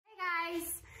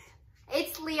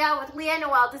Leah with Leah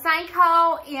Noel Design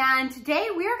Co. And today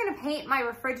we are gonna paint my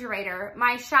refrigerator,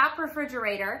 my shop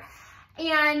refrigerator.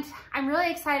 And I'm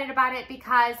really excited about it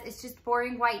because it's just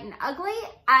boring white and ugly,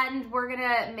 and we're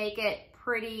gonna make it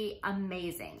pretty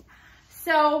amazing.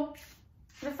 So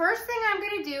the first thing I'm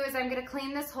gonna do is I'm gonna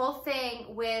clean this whole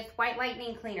thing with White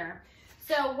Lightning Cleaner.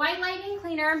 So White Lightning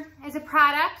Cleaner is a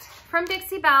product from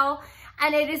Dixie Belle,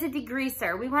 and it is a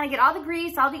degreaser. We wanna get all the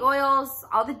grease, all the oils,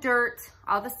 all the dirt,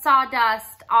 all the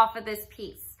sawdust off of this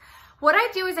piece. What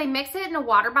I do is I mix it in a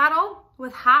water bottle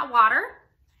with hot water.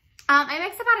 I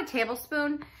mix about a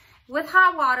tablespoon with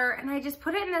hot water, and I just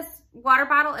put it in this water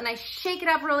bottle and I shake it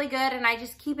up really good, and I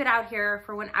just keep it out here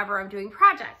for whenever I'm doing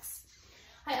projects.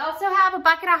 I also have a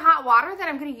bucket of hot water that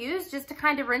I'm gonna use just to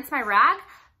kind of rinse my rag,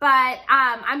 but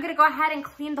I'm gonna go ahead and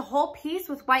clean the whole piece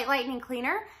with White Lightning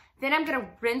Cleaner. Then I'm gonna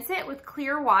rinse it with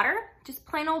clear water, just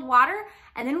plain old water,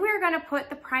 and then we're gonna put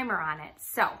the primer on it.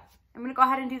 So I'm gonna go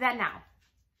ahead and do that now.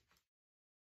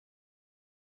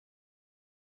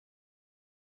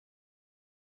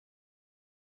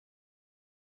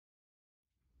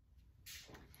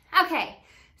 Okay,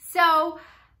 so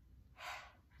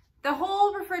the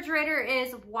whole refrigerator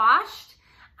is washed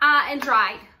and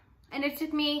dried, and it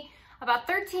took me about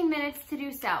 13 minutes to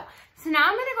do so. So now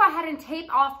I'm gonna go ahead and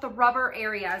tape off the rubber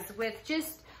areas with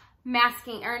just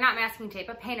masking, or not masking tape,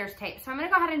 but painter's tape. So I'm gonna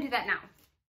go ahead and do that now.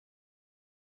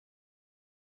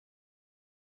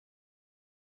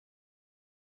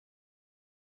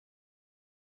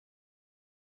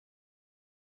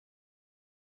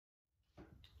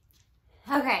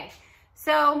 Okay,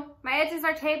 so my edges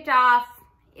are taped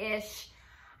off-ish.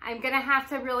 I'm gonna have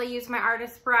to really use my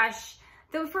artist brush.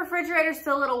 The refrigerator's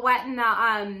still a little wet in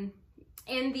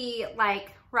the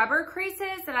like rubber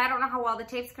creases, and I don't know how well the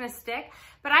tape's gonna stick,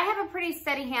 but I have a pretty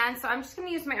steady hand, so I'm just gonna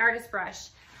use my artist brush.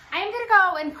 I am gonna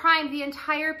go and prime the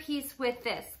entire piece with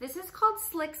this. This is called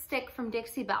Slick Stick from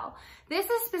Dixie Belle. This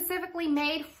is specifically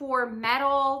made for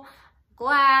metal,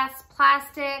 glass,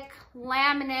 plastic,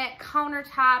 laminate,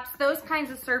 countertops, those kinds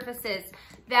of surfaces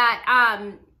that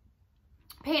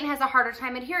paint has a harder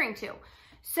time adhering to.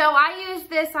 So I used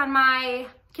this on my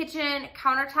kitchen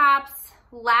countertops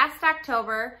last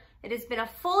October. It has been a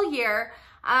full year,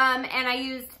 and I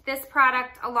used this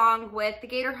product along with the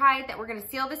gator hide that we're gonna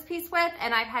seal this piece with,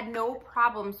 and I've had no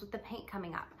problems with the paint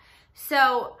coming up.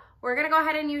 So we're gonna go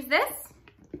ahead and use this,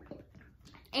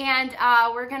 and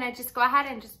we're gonna just go ahead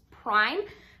and just prime. I'm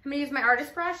gonna use my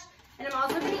artist brush, and I'm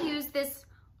also gonna use this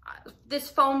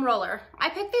foam roller. I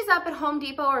picked these up at Home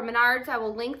Depot or Menards. I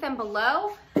will link them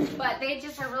below, but they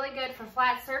just are really good for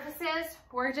flat surfaces.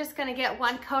 We're just gonna get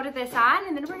one coat of this on,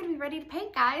 and then we're gonna be ready to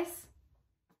paint, guys.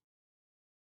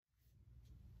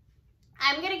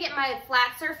 I'm gonna get my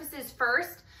flat surfaces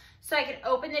first so I can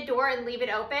open the door and leave it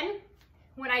open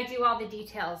when I do all the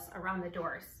details around the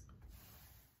doors.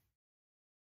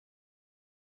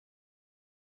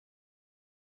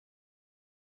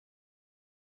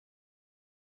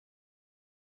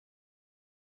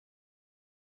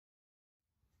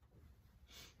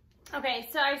 Okay,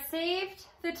 so I've saved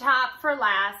the top for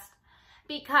last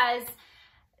because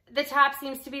the top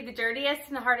seems to be the dirtiest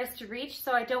and the hardest to reach,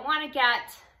 so I don't want to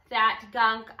get that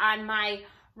gunk on my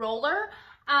roller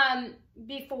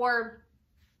before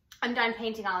I'm done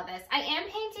painting all of this. I am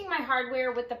painting my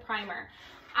hardware with the primer.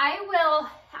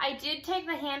 I did take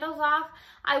the handles off.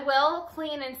 I will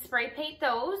clean and spray paint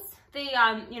those,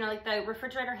 you know, like the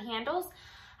refrigerator handles.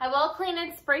 I will clean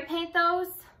and spray paint those.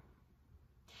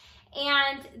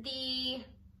 And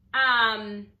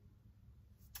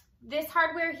this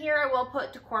hardware here, I will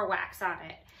put decor wax on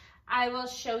it. I will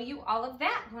show you all of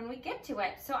that when we get to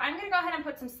it. So I'm gonna go ahead and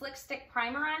put some Slick Stick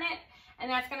primer on it,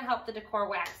 and that's gonna help the decor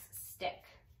wax stick.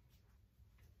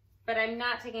 But I'm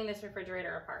not taking this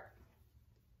refrigerator apart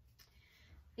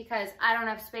because I don't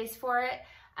have space for it,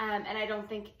 and I don't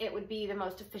think it would be the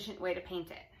most efficient way to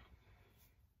paint it.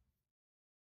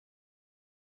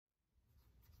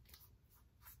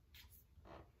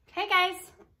 Okay guys,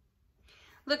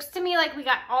 looks to me like we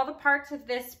got all the parts of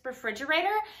this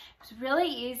refrigerator. It's really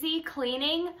easy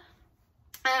cleaning.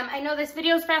 I know this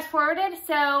video is fast forwarded,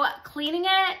 so cleaning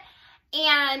it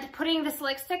and putting the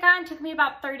Slick Stick on took me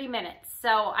about 30 minutes.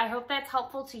 So I hope that's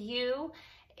helpful to you.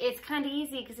 It's kind of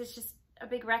easy because it's just a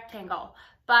big rectangle.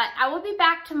 But I will be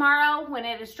back tomorrow when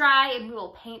it is dry, and we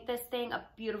will paint this thing a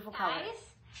beautiful color.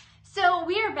 So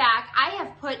we are back. I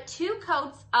have put 2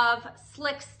 coats of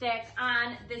Slick Stick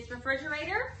on this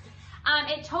refrigerator.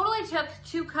 It totally took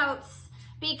 2 coats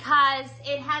because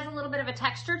it has a little bit of a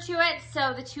texture to it,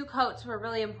 so the 2 coats were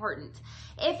really important.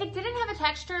 If it didn't have a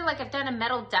texture, like I've done a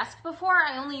metal desk before,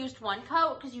 I only used 1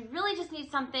 coat because you really just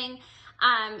need something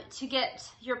to get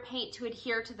your paint to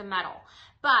adhere to the metal.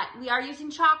 But we are using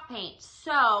chalk paint,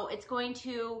 so it's going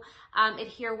to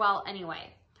adhere well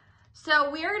anyway.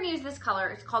 So we are going to use this color.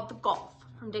 It's called the Golf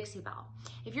from Dixie Belle.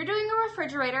 If you're doing a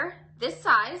refrigerator this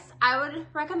size, I would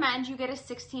recommend you get a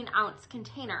 16-ounce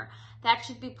container. That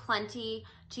should be plenty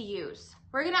to use.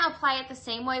 We're going to apply it the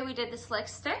same way we did the Slick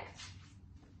Stick.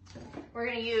 We're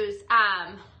going to use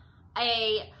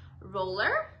a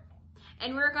roller,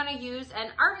 and we're going to use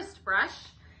an artist brush.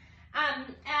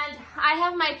 And I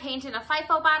have my paint in a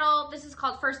FIFO bottle. This is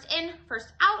called First In,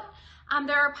 First Out.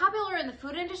 They're popular in the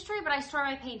food industry, but I store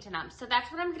my paint in them. So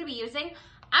that's what I'm gonna be using.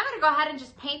 I'm gonna go ahead and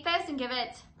just paint this and give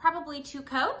it probably 2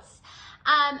 coats.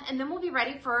 And then we'll be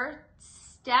ready for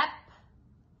step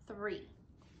 3.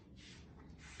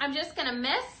 I'm just gonna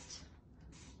mist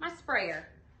my sprayer.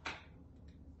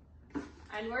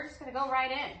 And we're just gonna go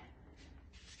right in.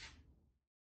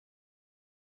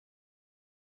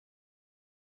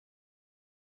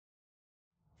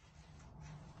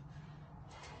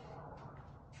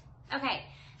 Okay,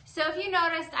 so if you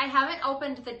noticed, I haven't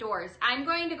opened the doors. I'm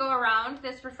going to go around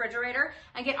this refrigerator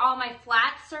and get all my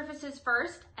flat surfaces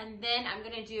first, and then I'm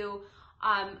gonna do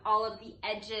all of the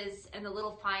edges and the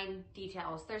little fine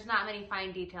details. There's not many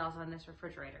fine details on this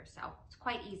refrigerator, so it's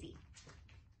quite easy.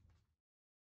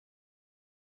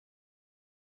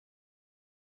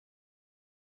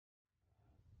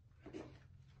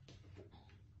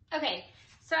 Okay,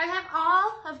 so I have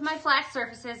all of my flat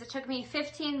surfaces. It took me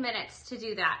 15 minutes to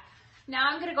do that. Now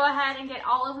I'm gonna go ahead and get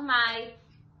all of my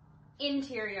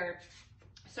interior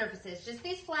surfaces, just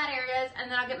these flat areas, and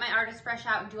then I'll get my artist brush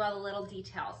out and do all the little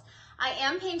details. I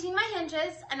am painting my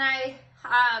hinges, and I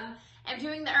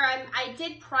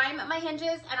did prime my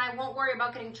hinges, and I won't worry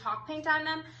about getting chalk paint on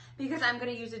them because I'm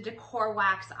gonna use a decor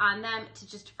wax on them to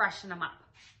just freshen them up.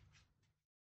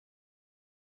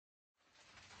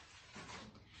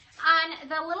 On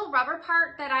the little rubber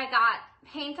part that I got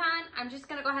paint on, I'm just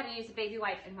gonna go ahead and use a baby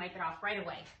wipe and wipe it off right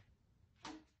away.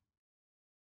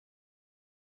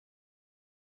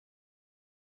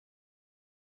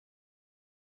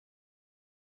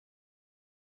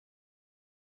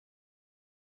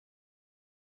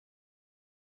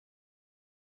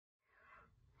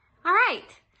 All right,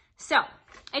 so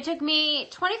it took me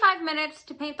 25 minutes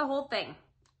to paint the whole thing.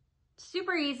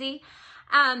 Super easy.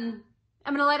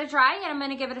 I'm gonna let it dry and I'm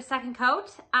gonna give it a second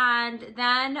coat, and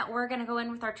then we're gonna go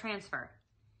in with our transfer.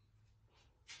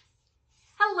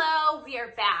 Hello, we are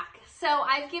back. So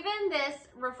I've given this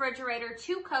refrigerator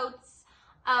 2 coats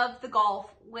of the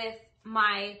Golf with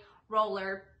my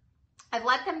roller. I've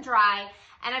let them dry,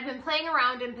 and I've been playing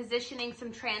around and positioning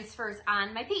some transfers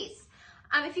on my piece.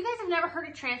 If you guys have never heard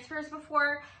of transfers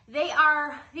before, these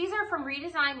are from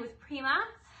Redesign with Prima,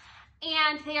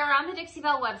 and they are on the Dixie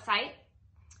Belle website.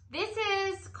 This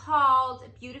is called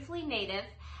Beautifully Native,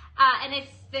 and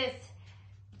it's this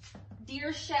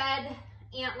deer shed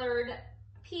antlered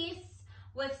piece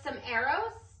with some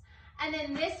arrows. And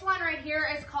then this one right here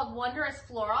is called Wondrous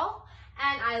Floral,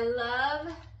 and I love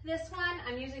this one.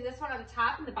 I'm using this one on the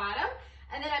top and the bottom,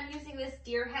 and then I'm using this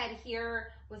deer head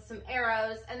here with some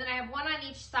arrows, and then I have one on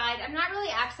each side. I'm not really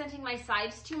accenting my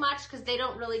sides too much because they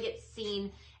don't really get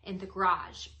seen in the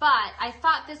garage, but I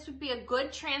thought this would be a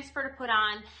good transfer to put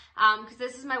on because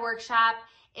this is my workshop.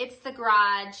 It's the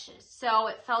garage, so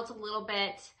it felt a little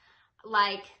bit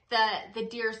like the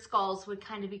deer skulls would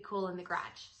kind of be cool in the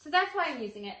garage. So that's why I'm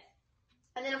using it.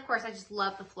 And then of course I just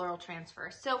love the floral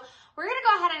transfer. So we're gonna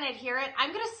go ahead and adhere it.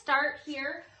 I'm gonna start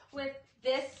here with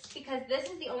this because this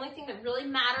is the only thing that really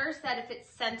matters, that if it's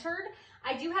centered.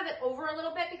 I do have it over a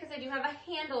little bit because I do have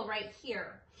a handle right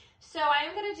here. So I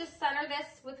am gonna just center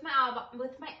this with my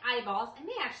eyeballs. I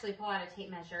may actually pull out a tape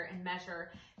measure and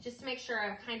measure just to make sure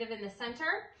I'm kind of in the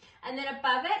center. And then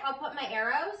above it, I'll put my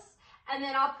arrows, and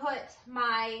then I'll put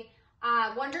my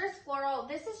Wondrous Floral.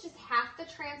 This is just half the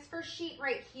transfer sheet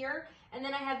right here, and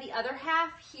then I have the other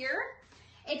half here.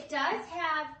 It does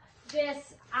have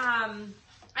this, I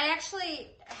actually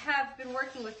have been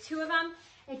working with 2 of them.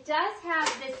 It does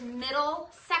have this middle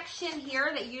section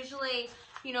here that usually,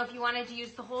 you know, if you wanted to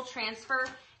use the whole transfer,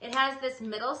 it has this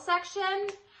middle section,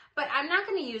 but I'm not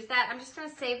gonna use that. I'm just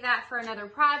gonna save that for another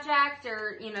project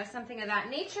or, you know, something of that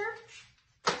nature.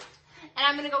 And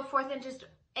I'm gonna go forth and just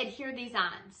adhere these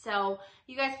on. So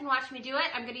you guys can watch me do it.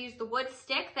 I'm gonna use the wood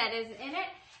stick that is in it,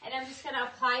 and I'm just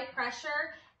gonna apply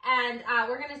pressure, and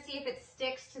we're gonna see if it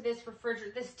sticks to this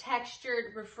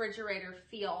textured refrigerator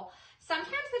feel. Sometimes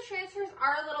the transfers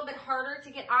are a little bit harder to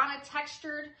get on a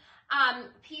textured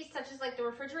piece, such as like the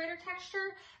refrigerator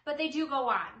texture, but they do go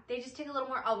on. They just take a little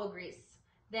more elbow grease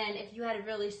than if you had a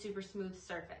really super smooth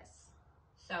surface.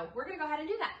 So we're gonna go ahead and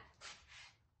do that.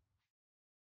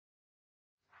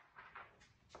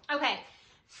 Okay,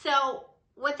 so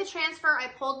with the transfer, I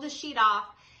pulled the sheet off.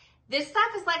 This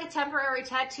stuff is like a temporary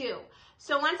tattoo.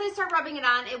 So once I start rubbing it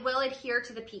on, it will adhere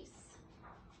to the piece.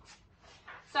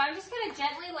 So I'm just gonna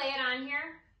gently lay it on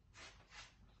here.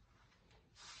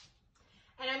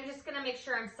 And I'm just gonna make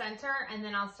sure I'm center, and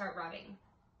then I'll start rubbing.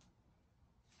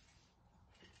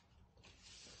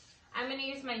 I'm gonna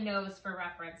use my nose for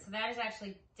reference. So that is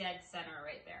actually dead center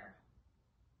right there.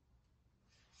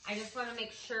 I just wanna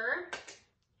make sure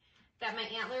that my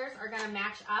antlers are gonna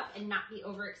match up and not be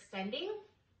overextending.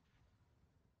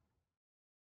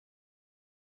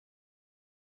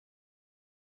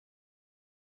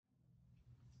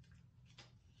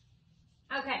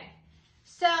 Okay,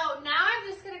 so now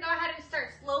I'm just gonna go ahead and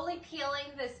start slowly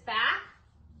peeling this back,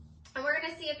 and we're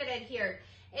gonna see if it adhered.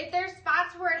 If there's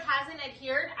spots where it hasn't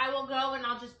adhered, I will go and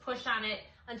I'll just push on it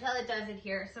until it does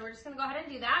adhere. So we're just gonna go ahead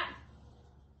and do that.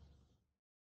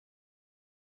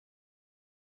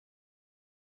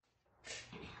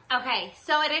 Okay,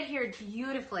 so it adhered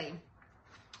beautifully.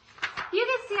 You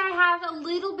can see I have a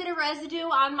little bit of residue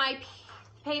on my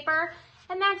paper,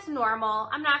 and that's normal.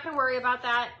 I'm not gonna worry about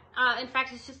that. In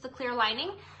fact, it's just the clear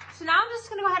lining. So now I'm just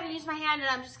gonna go ahead and use my hand, and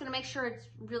I'm just gonna make sure it's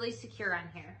really secure on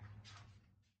here.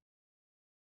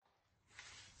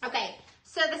 Okay,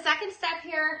 so the second step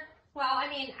here, well, I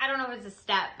mean, I don't know if it's a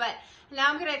step, but now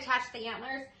I'm gonna attach the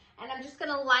antlers, and I'm just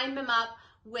gonna line them up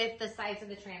with the sides of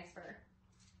the transfer.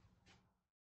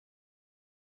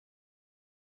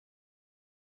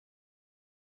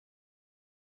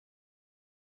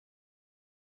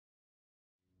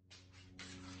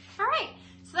 All right,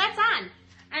 so that's on,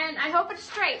 and I hope it's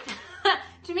straight.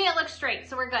 To me, it looks straight,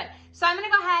 so we're good. So I'm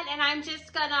gonna go ahead and I'm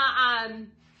just gonna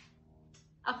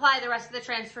apply the rest of the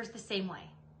transfers the same way.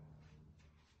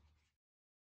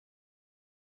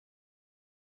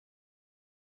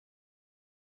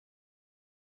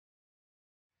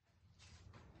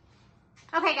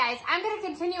 Okay guys, I'm gonna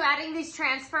continue adding these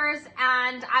transfers,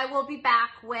 and I will be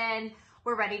back when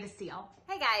we're ready to seal.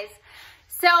 Hey guys,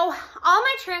 so all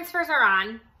my transfers are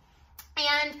on,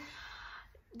 and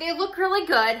they look really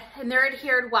good and they're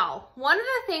adhered well. One of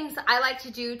the things I like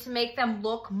to do to make them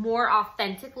look more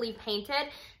authentically painted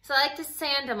is I like to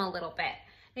sand them a little bit.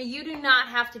 Now you do not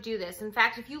have to do this. In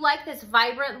fact, if you like this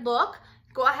vibrant look,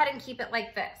 go ahead and keep it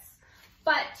like this.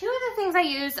 But two of the things I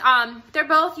use, they're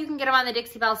both, you can get them on the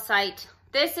Dixie Belle site.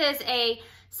 This is a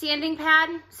sanding pad,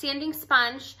 sanding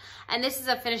sponge, and this is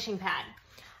a finishing pad.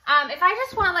 If I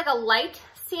just want like a light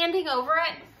sanding over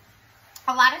it,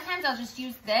 a lot of times I'll just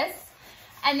use this,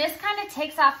 and this kind of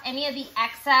takes off any of the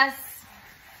excess,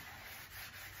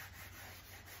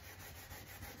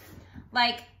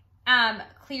 like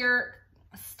clear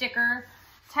sticker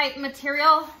type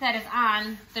material that is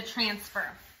on the transfer.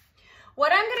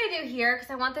 What I'm gonna do here,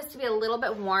 because I want this to be a little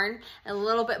bit worn and a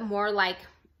little bit more like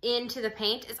into the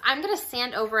paint, is I'm gonna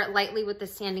sand over it lightly with the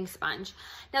sanding sponge.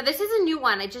 Now this is a new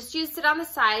one. I just used it on the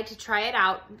side to try it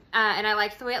out, and I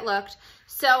liked the way it looked.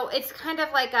 So it's kind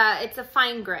of like it's a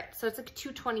fine grit. So it's like a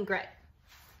 220 grit.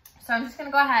 So I'm just gonna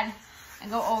go ahead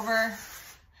and go over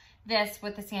this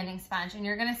with the sanding sponge, and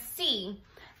you're gonna see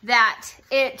that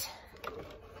it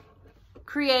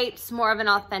creates more of an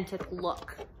authentic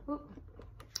look. Oop.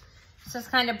 So it's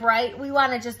kind of bright. We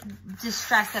wanna just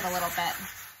distress it a little bit.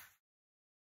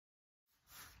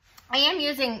 I am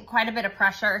using quite a bit of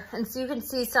pressure, and so you can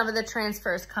see some of the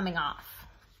transfers coming off.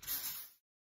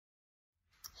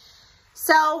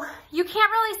 So you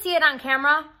can't really see it on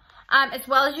camera as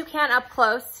well as you can up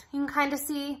close. You can kind of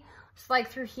see, just like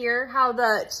through here, how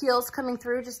the teal's coming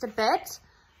through just a bit.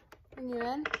 Bring you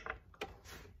in.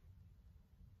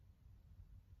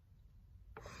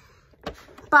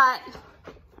 But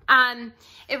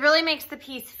it really makes the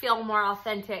piece feel more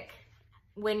authentic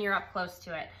when you're up close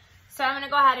to it. So I'm gonna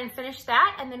go ahead and finish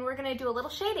that, and then we're gonna do a little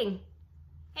shading.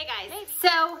 Hey guys,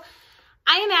 so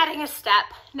I am adding a step.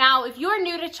 Now, if you're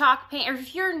new to chalk paint, or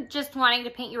if you're just wanting to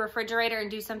paint your refrigerator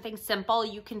and do something simple,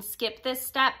 you can skip this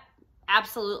step,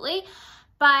 absolutely.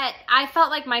 But I felt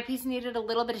like my piece needed a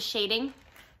little bit of shading,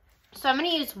 so I'm gonna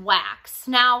use wax.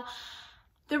 Now,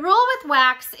 the rule with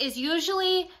wax is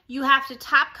usually you have to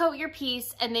top coat your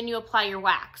piece and then you apply your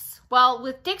wax. Well,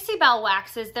 with Dixie Belle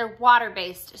waxes, they're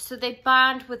water-based, so they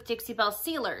bond with Dixie Belle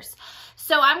sealers.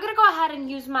 So I'm gonna go ahead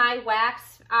and use my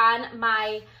wax on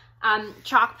my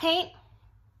chalk paint.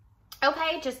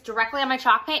 okay, just directly on my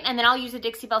chalk paint, and then I'll use a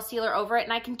Dixie Belle sealer over it,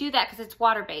 and I can do that because it's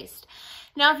water-based.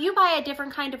 Now, if you buy a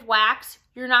different kind of wax,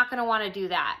 you're not going to want to do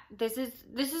that. This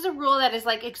is a rule that is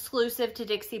like exclusive to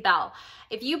Dixie Belle.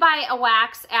 If you buy a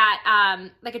wax at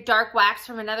like a dark wax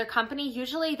from another company,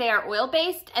 usually they are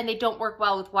oil-based and they don't work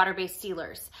well with water-based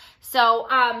sealers. So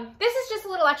this is just a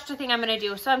little extra thing I'm going to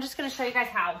do. So I'm just going to show you guys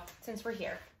how, since we're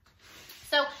here.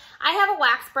 So I have a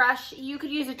wax brush. You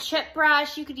could use a chip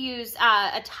brush. You could use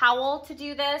a towel to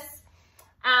do this.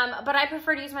 But I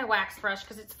prefer to use my wax brush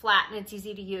because it's flat and it's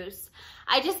easy to use.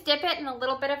 I just dip it in a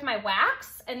little bit of my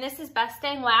wax, and this is Best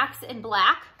Dang Wax in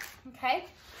black, okay?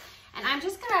 And I'm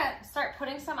just gonna start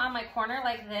putting some on my corner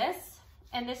like this,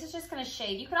 and this is just gonna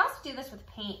shade. You could also do this with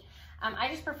paint. I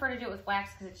just prefer to do it with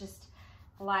wax because it just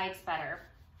glides better.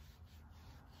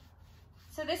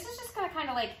 So this is just gonna kind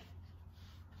of like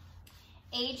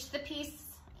age the piece,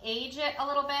 age it a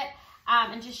little bit,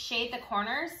 and just shade the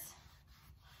corners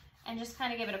and just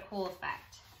kind of give it a cool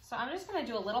effect. So I'm just gonna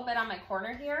do a little bit on my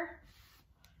corner here.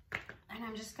 And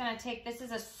I'm just gonna take, this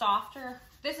is a soft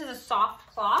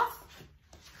cloth,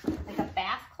 like a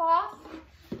bath cloth.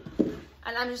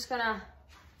 And I'm just gonna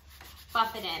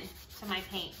buff it in to my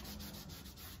paint.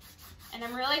 And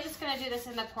I'm really just gonna do this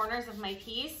in the corners of my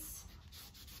piece.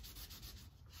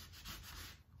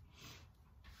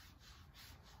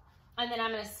 And then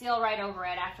I'm gonna seal right over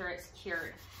it after it's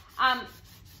cured.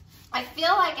 I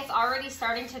feel like it's already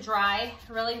starting to dry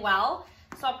really well,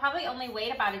 so I'll probably only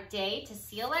wait about a day to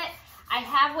seal it. I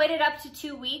have waited up to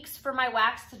 2 weeks for my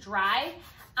wax to dry,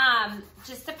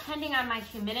 just depending on my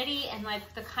humidity and like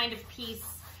the kind of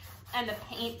piece and the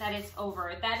paint that it's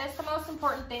over. That is the most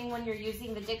important thing when you're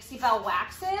using the Dixie Belle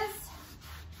waxes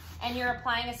and you're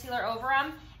applying a sealer over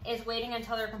them, is waiting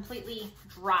until they're completely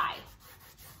dry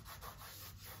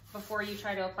before you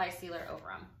try to apply sealer over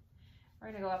them.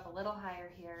 We're gonna go up a little higher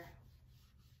here.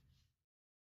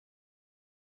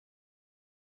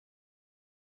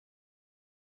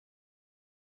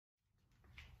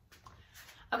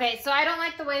 Okay, so I don't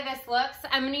like the way this looks.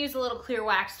 I'm gonna use a little clear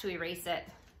wax to erase it.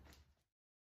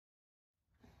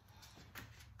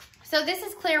 So this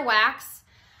is clear wax,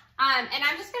 and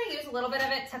I'm just gonna use a little bit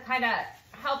of it to kind of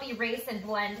help erase and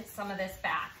blend some of this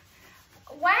back.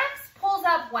 Wax pulls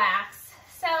up wax,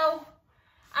 so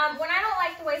when I don't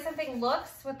like the way something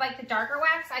looks with like the darker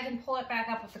wax, I can pull it back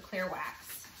up with the clear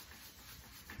wax.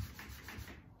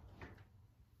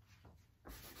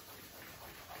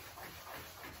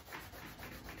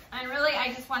 And really,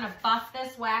 I just want to buff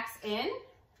this wax in.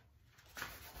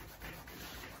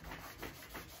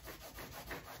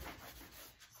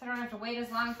 So I don't have to wait as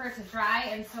long for it to dry,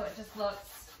 and so it just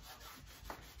looks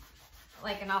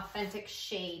like an authentic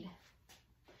shade.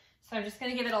 So I'm just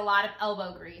going to give it a lot of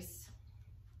elbow grease.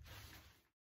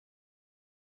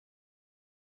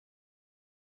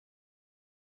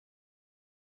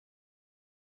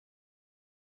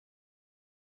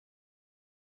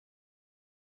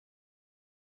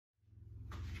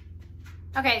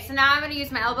 Okay, so now I'm gonna use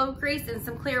my elbow grease and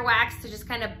some clear wax to just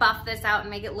kind of buff this out and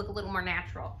make it look a little more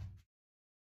natural.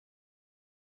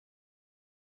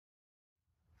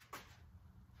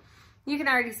 You can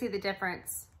already see the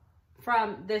difference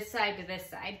from this side to this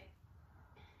side.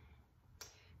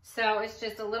 So it's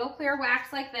just a little clear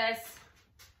wax like this,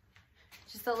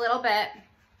 just a little bit.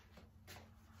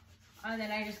 And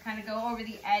then I just kind of go over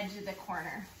the edge of the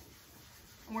corner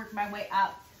and work my way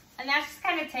up. And that's just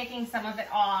kind of taking some of it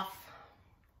off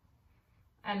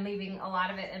and leaving a lot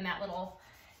of it in that little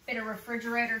bit of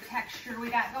refrigerator texture we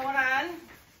got going on.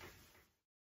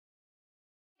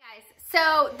 Guys,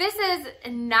 so this is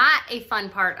not a fun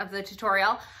part of the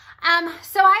tutorial.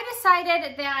 So I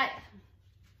decided that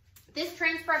this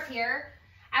transfer up here,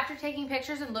 after taking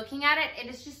pictures and looking at it, it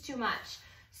is just too much.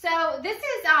 So this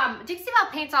is, Dixie Belle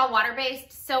paint's all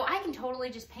water-based, so I can totally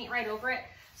just paint right over it.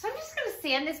 So I'm just gonna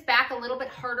sand this back a little bit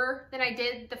harder than I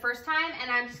did the first time,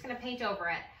 and I'm just gonna paint over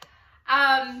it.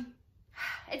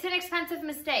 It's an expensive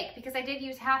mistake because I did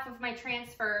use half of my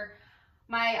transfer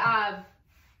on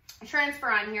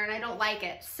here, and I don't like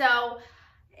it. So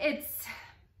it's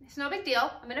no big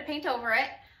deal. I'm gonna paint over it.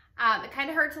 It kind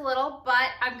of hurts a little,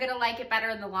 but I'm gonna like it better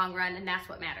in the long run, and that's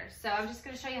what matters. So I'm just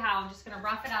gonna show you how. I'm just gonna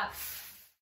rough it up.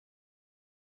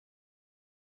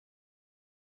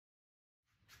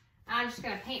 I'm just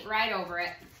gonna paint right over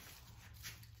it.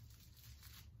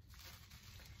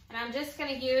 And I'm just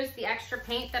gonna use the extra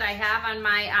paint that I have on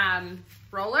my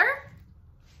roller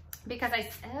because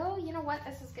oh, you know what,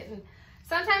 this is getting,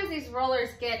 sometimes these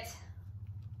rollers get,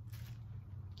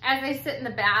 as they sit in the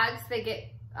bags, they get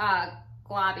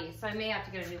globby. So I may have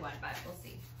to get a new one, but we'll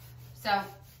see. So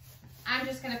I'm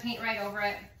just gonna paint right over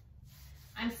it.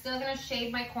 I'm still gonna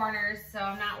shade my corners, so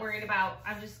I'm not worried about,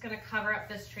 I'm just gonna cover up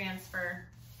this transfer.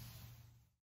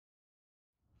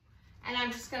 And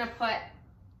I'm just gonna put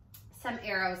some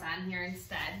arrows on here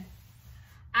instead.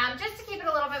 Just to keep it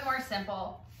a little bit more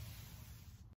simple.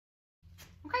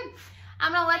 Okay,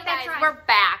 I'm gonna let that dry. We're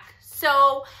back.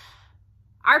 So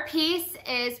our piece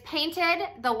is painted,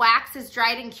 the wax is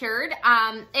dried and cured.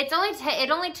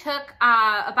 It only took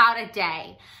about a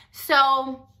day.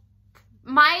 So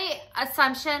my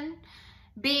assumption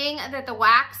being that the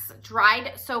wax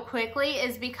dried so quickly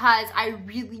is because I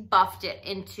really buffed it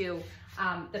into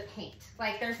the paint.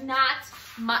 Like there's not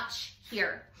much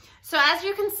here. So as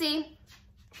you can see,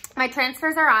 my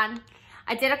transfers are on.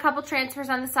 I did a couple transfers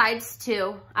on the sides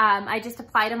too. I just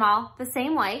applied them all the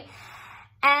same way.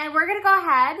 And we're gonna go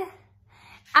ahead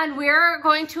and we're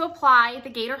going to apply the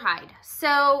gator hide.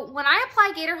 So when I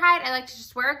apply gator hide, I like to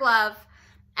just wear a glove,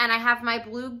 and I have my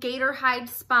blue gator hide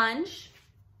sponge,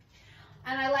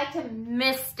 and I like to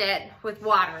mist it with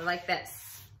water like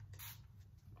this.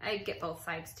 I get both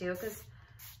sides too,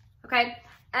 okay?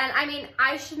 And I mean,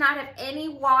 I should not have any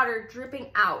water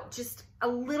dripping out, just a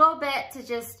little bit to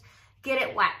just get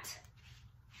it wet.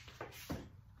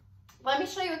 Let me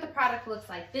show you what the product looks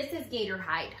like. This is gator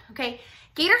hide, okay?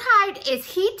 Gator hide is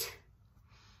heat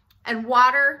and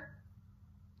water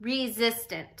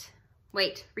resistant.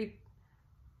 Wait,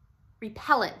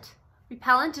 repellent.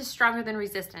 Repellent is stronger than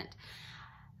resistant.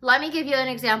 Let me give you an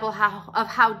example of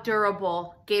how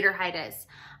durable gator hide is.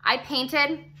 I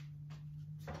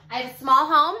have a small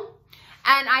home,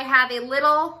 and I have a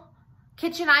little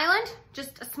kitchen island,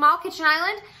 just a small kitchen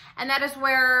island, and that is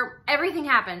where everything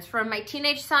happens, from my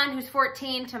teenage son who's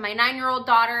 14 to my 9-year-old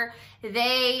daughter.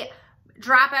 They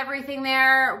drop everything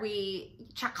there. We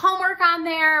check homework on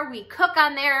there. We cook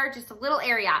on there, just a little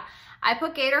area. I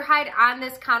put gator hide on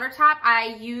this countertop.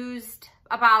 I used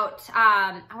about,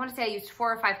 I want to say I used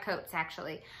 4 or 5 coats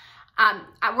actually.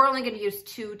 We're only going to use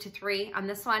 2 to 3 on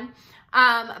this one.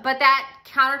 But that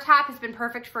countertop has been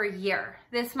perfect for a year.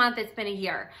 This month it's been a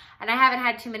year, and I haven't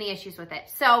had too many issues with it.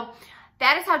 So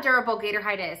that is how durable gator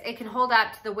hide is. It can hold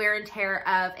up to the wear and tear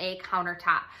of a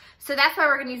countertop. So that's why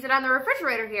we're gonna use it on the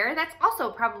refrigerator here. That's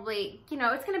also probably, you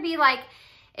know, it's gonna be like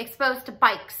exposed to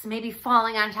bikes, maybe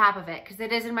falling on top of it, because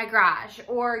it is in my garage,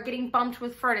 or getting bumped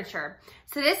with furniture.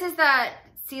 So this is the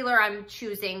sealer I'm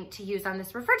choosing to use on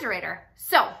this refrigerator.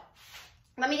 So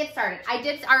let me get started. I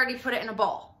did already put it in a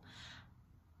bowl.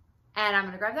 And I'm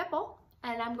gonna grab that bowl,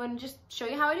 and I'm gonna just show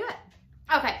you how I do it.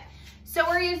 Okay, so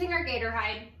we're using our gator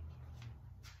hide.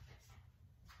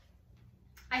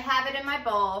 I have it in my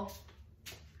bowl,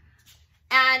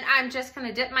 and I'm just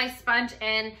gonna dip my sponge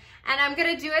in, and I'm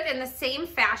gonna do it in the same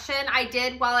fashion I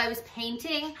did while I was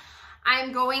painting.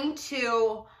 I'm going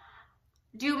to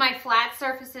do my flat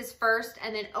surfaces first,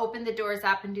 and then open the doors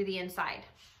up and do the inside.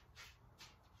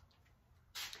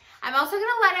 I'm also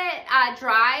gonna let it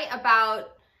dry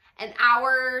about an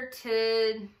hour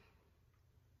to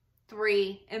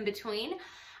 3 in between.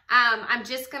 I'm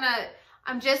just going to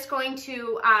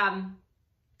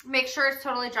make sure it's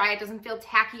totally dry. It doesn't feel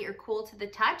tacky or cool to the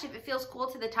touch. If it feels cool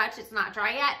to the touch, it's not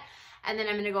dry yet. And then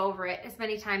I'm gonna go over it as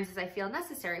many times as I feel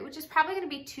necessary, which is probably gonna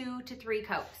be 2 to 3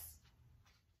 coats.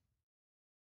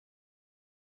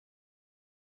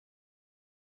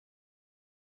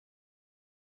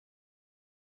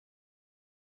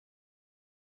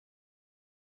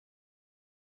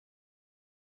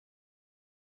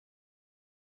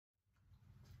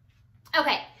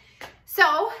 Okay,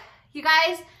 so you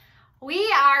guys,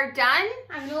 we are done.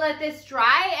 I'm gonna let this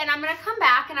dry, and I'm gonna come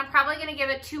back, and I'm probably gonna give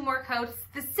it 2 more coats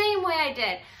the same way I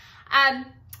did.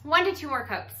 1 to 2 more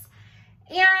coats.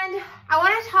 And I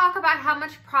wanna talk about how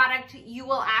much product you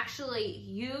will actually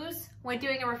use when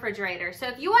doing a refrigerator. So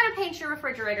if you wanna paint your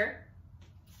refrigerator,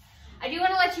 I do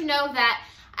wanna let you know that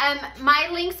my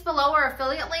links below are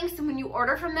affiliate links, and when you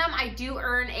order from them, I do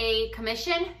earn a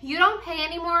commission. You don't pay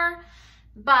anymore,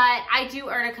 but I do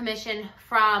earn a commission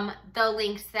from the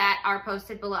links that are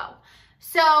posted below.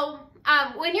 So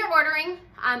when you're ordering,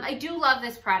 I do love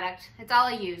this product. It's all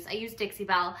I use. I use Dixie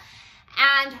Belle.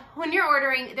 And when you're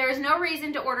ordering, there's no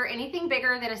reason to order anything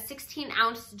bigger than a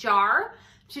 16-ounce jar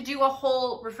to do a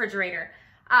whole refrigerator.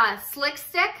 Slick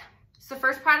Stick is the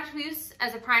first product we use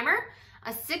as a primer.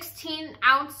 A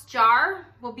 16-ounce jar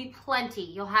will be plenty.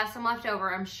 You'll have some left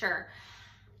over, I'm sure.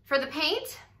 For the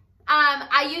paint,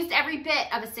 I used every bit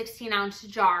of a 16-ounce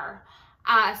jar.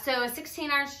 So a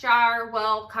 16-ounce jar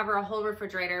will cover a whole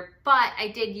refrigerator, but I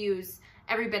did use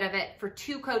every bit of it for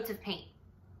 2 coats of paint.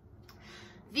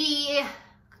 The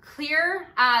clear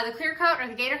coat or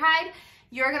the gator hide,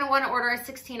 you're gonna wanna order a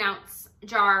 16-ounce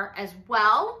jar as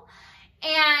well.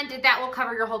 and that will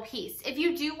cover your whole piece. If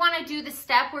you do want to do the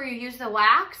step where you use the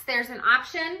wax, there's an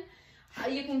option.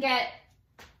 You can get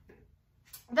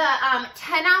the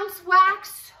 10-ounce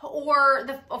wax or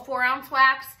the 4-ounce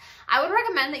wax. I would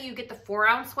recommend that you get the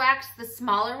 4-ounce wax, the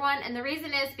smaller one, and the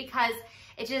reason is because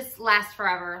it just lasts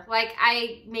forever. Like,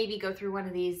 I maybe go through one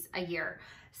of these a year.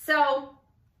 So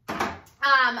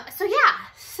yeah,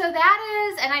 so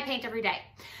that is, and I paint every day.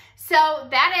 So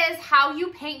that is how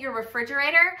you paint your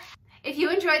refrigerator. If you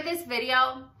enjoyed this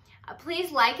video,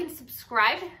 please like and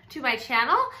subscribe to my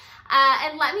channel,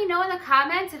 and let me know in the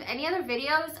comments of any other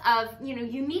videos of, you know,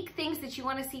 unique things that you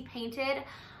want to see painted,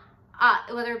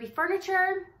 whether it be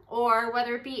furniture or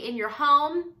whether it be in your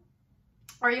home,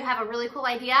 or you have a really cool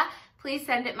idea, please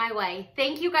send it my way.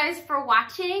 Thank you guys for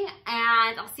watching,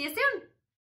 and I'll see you soon.